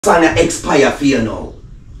song expire for you now.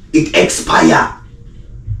 It expire.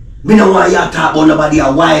 Me no want you to talk about nobody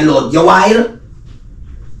a while out. You wild?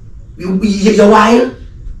 You wild?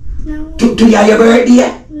 No. Today your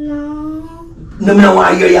birthday? No, me no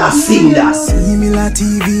want you to sing that. Similar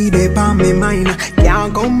TV, they on me mind.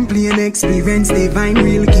 Can't complain, experience divine.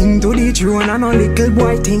 Real king to the throne and a little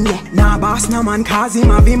boy thing, yeah. Nah boss, no man, cause him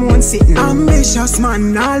have him one sitting. Ambitious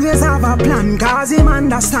man, always have a plan, cause him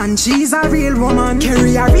understand she's a real woman.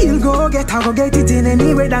 Carry a real go get it in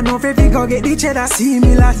any way that no faith go get the cheddar.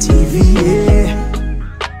 Similar TV, yeah.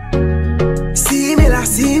 Similar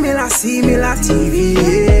TV,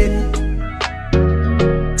 yeah.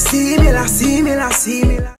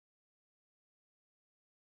 Similar.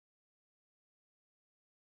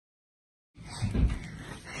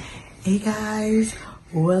 Hey guys,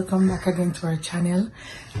 welcome back again to our channel.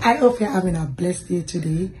 I hope you're having a blessed day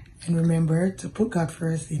today, and remember to put God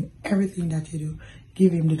first in everything that you do.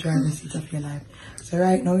 Give him the driving seat of your life. So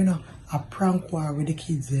right now, you know, a prank war with the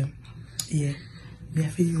kids them. Yeah, we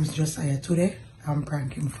have to use Josiah today. I'm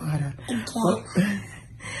pranking father. But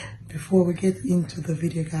before we get into the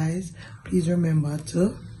video, guys, please remember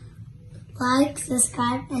to like,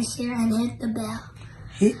 subscribe, and share, and hit the bell.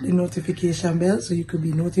 Hit the notification bell so you could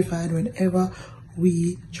be notified whenever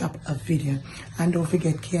we drop a video. And don't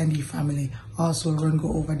forget Candy Family. Also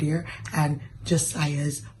go over there and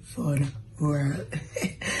Josiah's Fun World.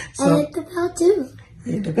 So, and hit the bell too.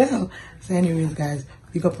 Hit the bell. So anyways, guys,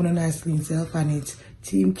 pick up on a nice clean self, and it's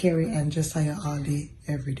Team Carrie and Josiah all day,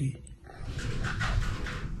 every day.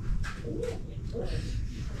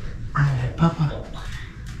 Alright, Papa.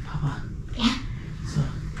 Yeah. So,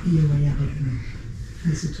 here we are going to do.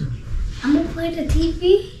 Listen to me. I'm gonna play the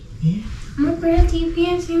TV. Yeah? I'm gonna play the TV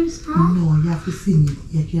and sing the song. No, you have to sing it.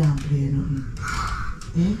 You can't play nothing.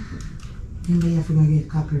 Eh? Remember, you have to go get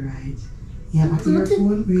copyright. You have an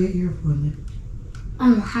earphone? Where your earphone? I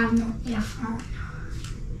don't have no earphone.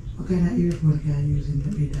 What kind of earphone can you use in the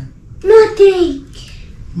video? Nothing.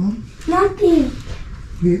 Nothing.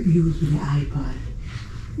 You're using the iPod.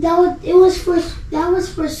 That was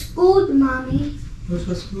for school, mommy. What's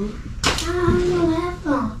for school? I have no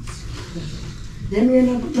headphones. Then you're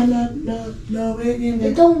not waiting.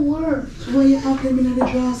 It don't work. So why you have them in the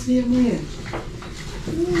drawer same way?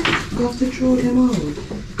 You have to throw them out.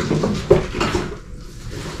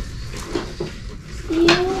 See, I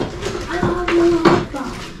don't have no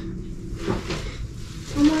headphones.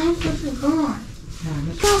 And my headphones are gone.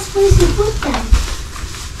 That's where you put them.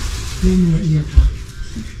 Lend me your earphone.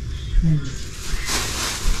 Lend me.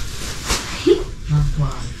 That's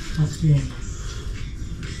why. That's the end.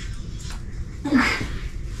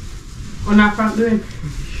 On our front doing.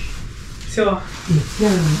 So I'm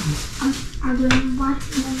going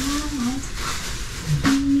watching the movies.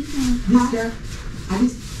 This guy,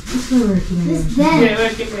 this one working. This dead. yeah,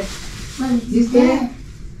 working there. But it's This dead. dead?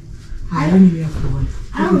 I don't need your phone.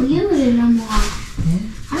 I don't use it no more. Yeah?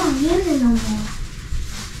 I don't use it no more.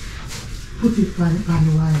 Put it on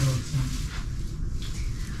the wire outside.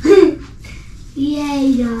 Yeah,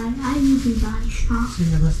 Dad. I use it on strong. So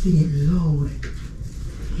you're gonna sing it loud.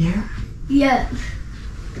 Yeah? Yeah.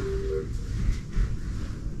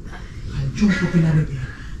 And jump up in the bed.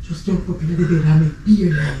 Just jump up in the bed and make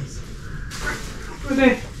beer noise. What's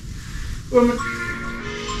that?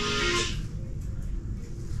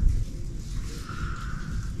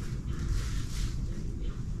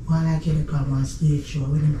 While I get up on stage show,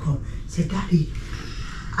 when him come, say, Daddy,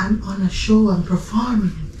 I'm on a show, I'm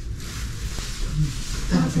performing.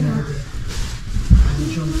 Stand up in the bed.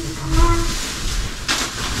 And jump up.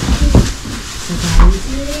 So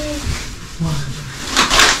guys, one.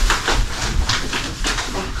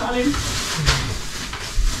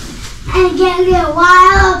 And get a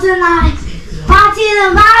wild tonight. Party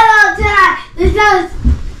the wild tonight. Because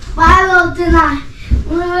wild tonight.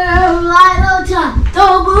 We're wild tonight.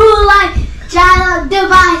 Don't move like child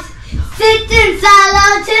device. Sit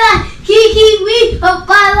inside tonight. Kiki me a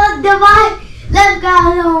wild device. Let's go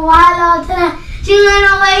to wild tonight. She went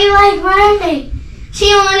away like mermaid.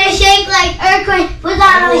 She wanna shake like earthquake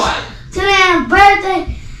without a today's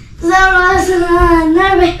birthday. So I was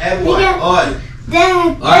nervous. Oi,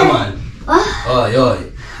 man. What? Oi.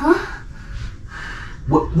 Huh?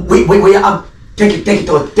 Wait, you have take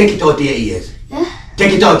it out your ears. Yeah?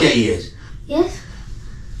 Take it out your ears. Yes?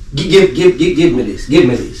 Give me this.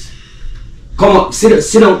 Come on, sit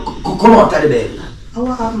down, come out of the bed.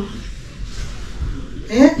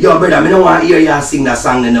 Eh? Yo, brother, I don't want to hear you sing that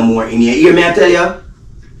song no more in here. Hear me, I tell you?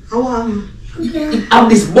 Okay. Have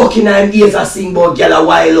this Buckingham ears I sing about girl a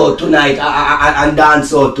while out tonight and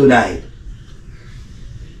dance out tonight.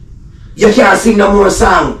 You can't sing no more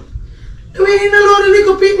song. We ain't allowed the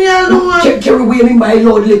little pitney alone. Carry we mean by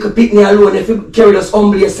load little pitney alone. If you carry just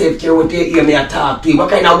humble yourself, carry when you hear me a talk to you. What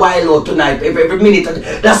kind of wild out tonight? Every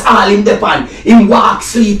minute. That's all him depend. Him walk,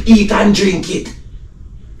 sleep, eat and drink it.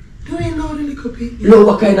 You ain't allowed the little pitney. Lord,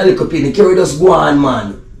 what kind of little pitney? Carry just go on,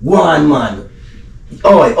 man. Go on, man.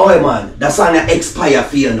 Oi, man. That song expire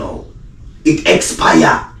for you now. It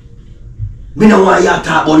expire. Me no want you to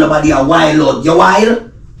talk about nobody a wild out. You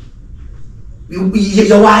wild?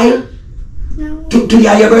 You wild? No.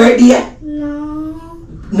 Today your birthday? No.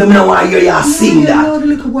 No, me no want you to sing that. No, the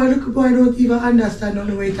little boy don't even understand on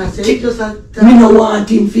the way to say it. Just Me no want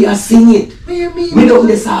him to sing it. What you mean? Me don't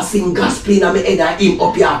listen sing gospel in my head and him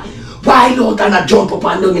up here. Wild out and a jump up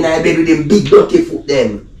and down in my bed with them big dirty foot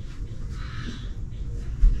them.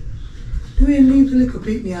 You ain't leave the little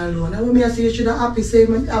pitney alone. I want me to say you should have happy say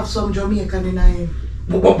have some Jamaican in him.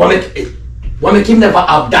 What make him never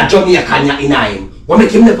have that Jamaican in him? What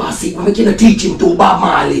make him never see? What make him teach him to Bob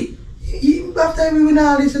Marley? After we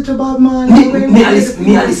not listen to Bob Marley. Me I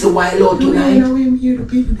listen Wild Out tonight.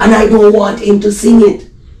 And I don't want him to sing it.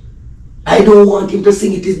 I don't want him to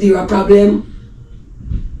sing it. Is there a problem?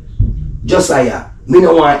 Josiah, me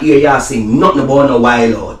no want to hear you sing nothing about no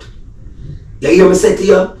Wild Out. You hear me say to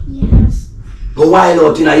you? Yes. Go Wild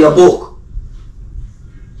Out in your book.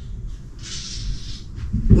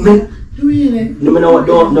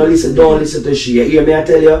 Don't listen to she. You hear me I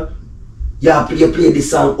tell you? You play this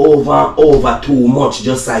song over and over too much,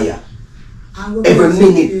 Josiah. Every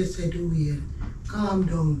minute. Calm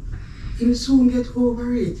down. He'll soon get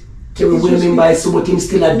over it. Carry women by so but him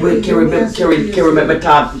still a do it. Carry make me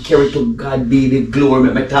talk. Carry to God be the glory.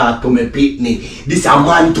 Make me talk to me pitney. This a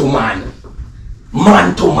man to man.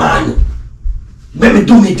 Man to man. Let me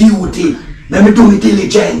do me duty. Let me do me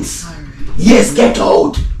diligence. Yes, get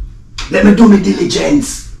out. Let me do me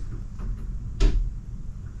diligence.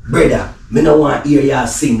 Brother, me no want to hear you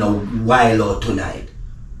sing no Wild Out tonight.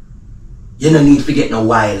 You no need to get no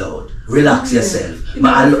Wild Out. Relax yourself. In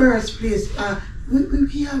the first place,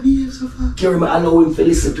 we have here so far. Carry me allow him to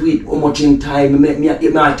listen to it how much in time. Me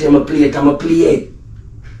tell him play it, I'ma play it.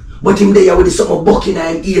 But him there with something bucking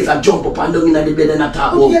in his ears and jump up and down in the bed and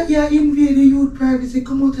attack up. Yeah, invade the youth privacy,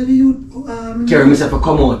 come out of the youth. Carry myself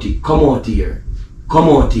come out here. Come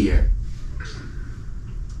out here.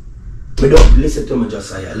 Me don't listen to me,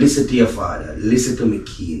 Josiah. Listen to your father. Listen to me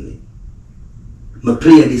keenly. Me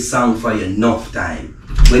play this song for you enough time.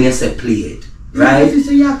 When you say play it. Right? If you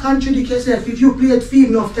say you contradict yourself, if you play it for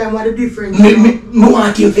enough time, what the difference? Me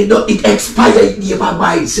want him to do it expire. You never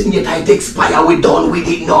buy it, sitting here it expire. We done with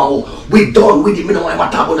it now. We done with it. Me don't want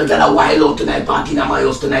to talk about a Wild Out tonight, party in my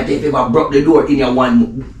house tonight. If you ever broke the door in your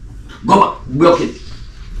one, go back, broke it.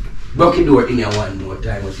 Broke the door in your one more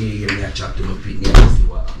time. Until you hear me a chat to my pitney and see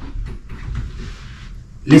what happens.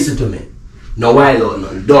 Listen to me. No Wild Out,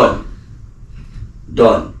 none. Done.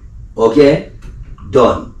 Done. Okay?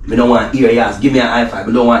 Done. Me don't want to hear y'all. Give me an high five.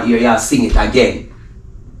 I don't want to hear y'all sing it again.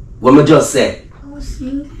 What me just said. I'll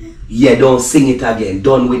sing it. Yeah, don't sing it again.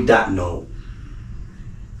 Done with that now.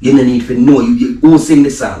 You don't need to know. Who sing the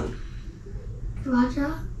song?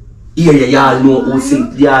 Rajah. Yeah, y'all know who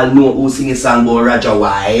sing. Y'all know who sing the song about Rajah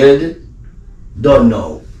Wild. Don't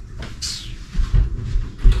know.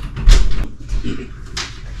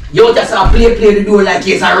 You just play the door like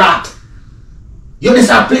he's a rat. You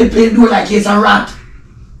just play the door like he's a rat.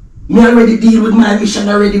 Me already deal with my mission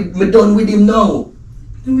already. Me done with him now.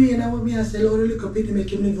 The way now me I say, Lord, look up it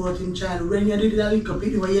make him live out in child. When you did that little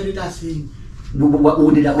pity, what you did that sing?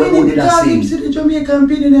 Who did that sing? See the Jamaican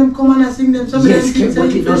pity them come and sing them. Yes,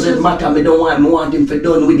 but it doesn't matter. Me want him to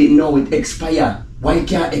done with it now. It expire. Why it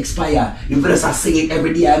can't expire? If I sing it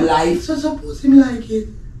every day I'm live. So suppose him like it.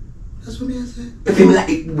 That's what me I say. If him like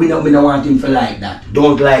it, we don't want him to like that.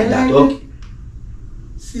 Don't like that, okay?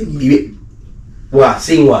 Sing it. What?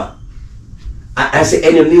 Sing what? I say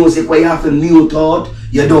any music where you have to mute out,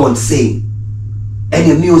 you don't sing.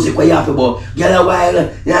 Any music where you have to go, get a while,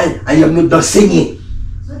 and you don't sing it.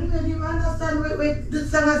 So do you understand what the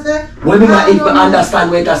song I say? When you not even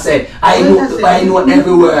understand what I say, I know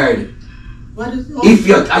every word. What is it? If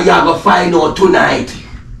you go find out tonight.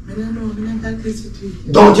 I don't know, I don't listen to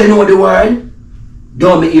you. Don't you know the word?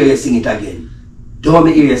 Don't me hear you sing it again. Don't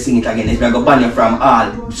me hear you sing it again. If I go ban you from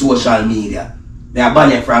all social media. I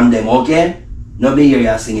ban you from them, okay? No me hear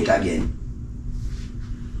you sing it again.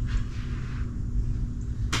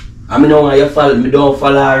 I mean, no, you follow me. Don't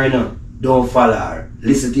follow her, you know. Don't follow her.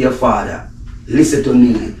 Listen to your father. Listen to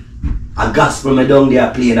me. A gospel me down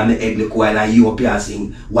there playing and me head look while and you up here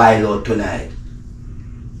sing Wild Out tonight.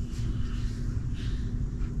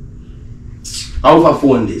 How have I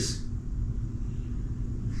phone this?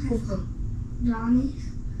 Johnny's.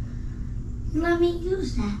 Let me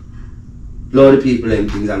use that. Load the people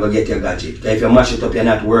and things and go get your gadget. Because if you mash it up, you're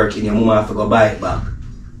not working, your mama have to go buy it back.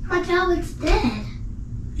 My tablet's dead.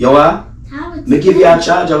 You what? Tablet's Me give you a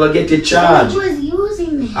charge, I will get it charged. He was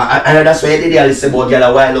using it. And that's why I did all say about girl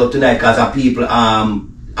a while out tonight because of people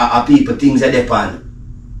people things that depend.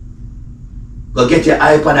 Go get your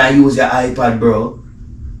iPad and use your iPad, bro.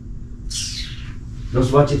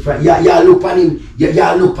 Just watch it from yeah, look on him.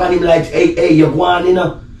 Yeah, look on him like hey, you're going, you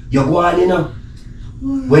know. You're going, you know.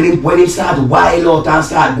 When him start wild out and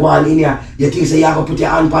start going in here, you think say you have to put your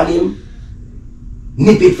hand on him?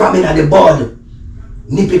 Nip it from in at the bud.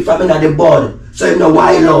 Nip it from in at the bud. So him no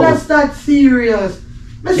wild out. That's not serious.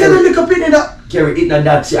 I said look up in it. Kerry, it's not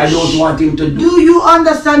that I don't want him to Do you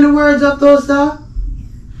understand the words of those, sir?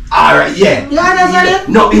 Alright, yeah. You understand it?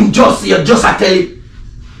 No, him just I tell him.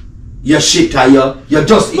 You shit you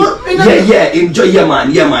just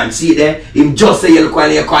yeah man, see there? Him just say you look when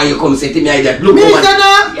you come say to me I look Me woman. say no.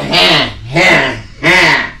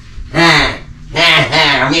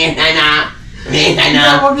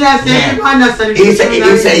 He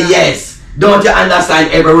say yes. Don't you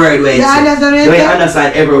understand every word where he say? Don't you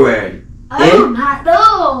understand every word? I do not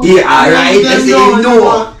know. Yeah, alright. You see him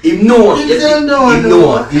know. Him know.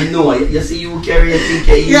 Him know. You see you carry a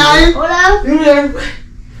thing. Yeah. Hold up.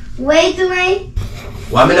 Wait to me.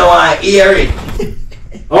 Well, me no want to hear it.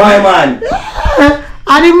 Alright, man.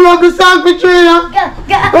 I didn't love the song for Trina.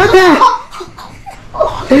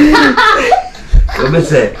 What me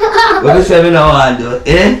say? What me say me no want to do?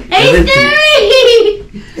 Eh? Hey, Siri.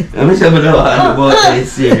 What me say me no want to do about hey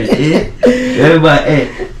Siri? Eh?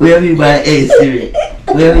 Where we buy hey Siri?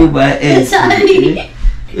 Where we buy hey Siri?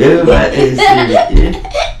 Where we buy hey Siri?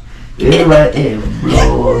 Where we buy hey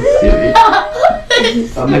blow Siri?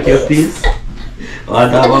 I'll make your peace. I'll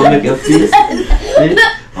make your peace.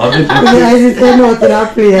 I'll make your peace. I just don't know what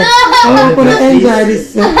to play. I'm not going to enjoy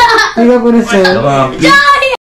this. I'm not going to say. Johnny!